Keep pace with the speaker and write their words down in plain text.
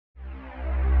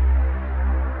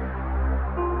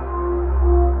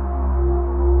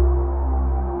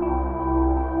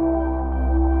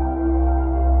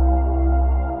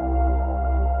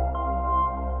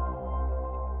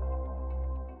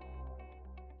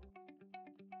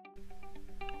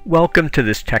Welcome to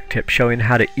this tech tip showing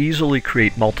how to easily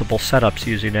create multiple setups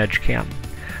using EdgeCam.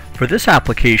 For this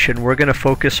application, we're going to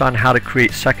focus on how to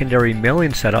create secondary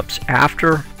milling setups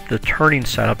after the turning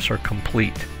setups are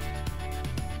complete.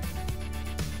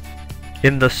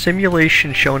 In the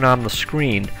simulation shown on the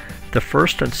screen, the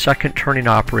first and second turning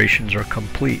operations are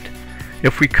complete.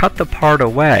 If we cut the part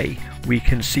away, we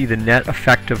can see the net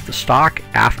effect of the stock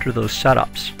after those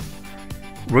setups.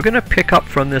 We're going to pick up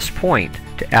from this point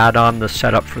to add on the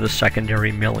setup for the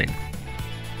secondary milling.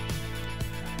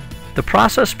 The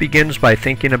process begins by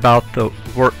thinking about the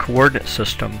work coordinate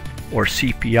system, or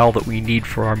CPL, that we need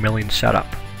for our milling setup.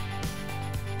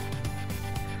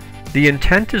 The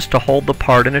intent is to hold the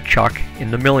part in a chuck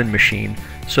in the milling machine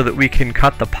so that we can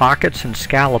cut the pockets and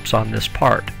scallops on this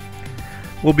part.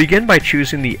 We'll begin by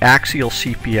choosing the axial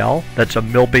CPL, that's a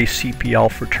mill-based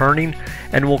CPL for turning,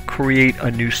 and we'll create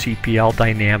a new CPL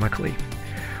dynamically.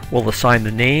 We'll assign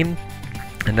the name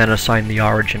and then assign the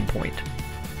origin point.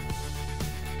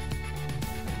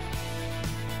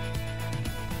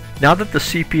 Now that the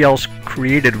CPL is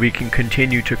created, we can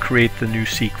continue to create the new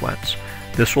sequence.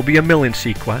 This will be a milling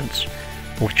sequence.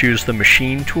 We'll choose the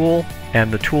machine tool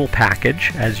and the tool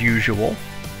package as usual.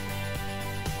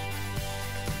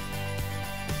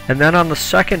 And then on the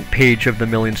second page of the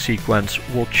milling sequence,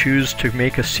 we'll choose to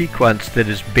make a sequence that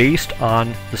is based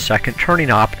on the second turning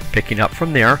op. Picking up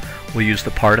from there, we'll use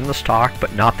the part and the stock,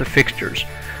 but not the fixtures.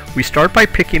 We start by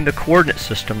picking the coordinate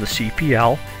system, the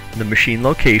CPL, and the machine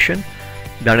location.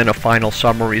 Then in a final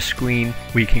summary screen,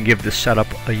 we can give this setup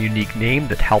a unique name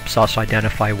that helps us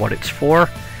identify what it's for.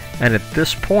 And at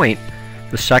this point,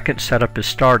 the second setup is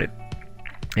started.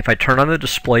 If I turn on the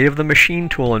display of the machine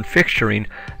tool and fixturing,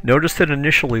 notice that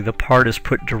initially the part is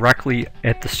put directly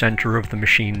at the center of the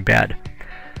machine bed.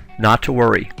 Not to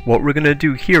worry, what we're going to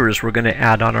do here is we're going to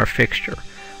add on our fixture.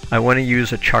 I want to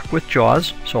use a chuck with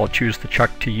jaws, so I'll choose the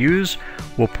chuck to use.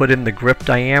 We'll put in the grip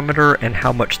diameter and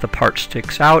how much the part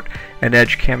sticks out, and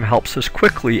EdgeCam helps us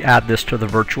quickly add this to the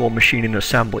virtual machining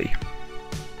assembly.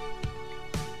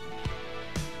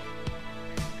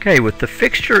 Okay, with the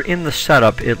fixture in the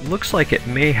setup, it looks like it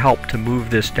may help to move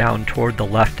this down toward the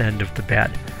left end of the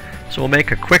bed. So we'll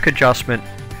make a quick adjustment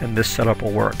and this setup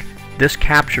will work. This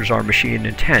captures our machining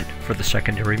intent for the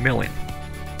secondary milling.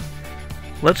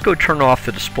 Let's go turn off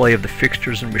the display of the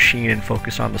fixtures and machine and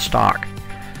focus on the stock.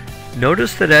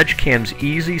 Notice that EdgeCam's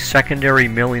easy secondary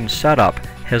milling setup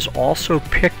has also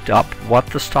picked up what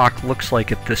the stock looks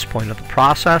like at this point of the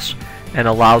process and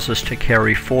allows us to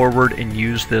carry forward and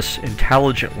use this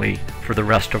intelligently for the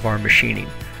rest of our machining.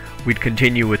 We'd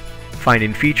continue with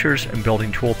finding features and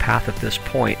building toolpath at this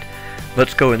point.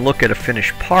 Let's go and look at a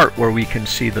finished part where we can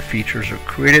see the features are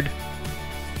created,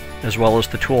 as well as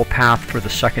the toolpath for the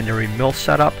secondary mill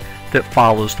setup that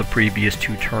follows the previous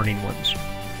two turning ones.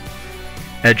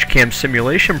 EdgeCam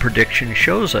simulation prediction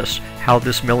shows us how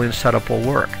this milling setup will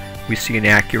work. We see an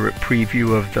accurate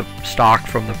preview of the stock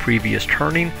from the previous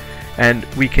turning, and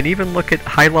we can even look at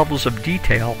high levels of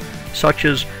detail, such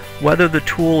as whether the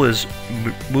tool is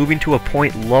moving to a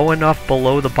point low enough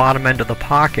below the bottom end of the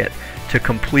pocket to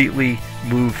completely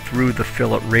move through the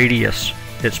fillet radius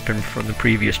that's been from the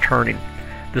previous turning.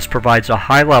 This provides a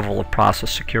high level of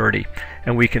process security,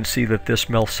 and we can see that this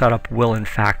mill setup will in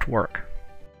fact work.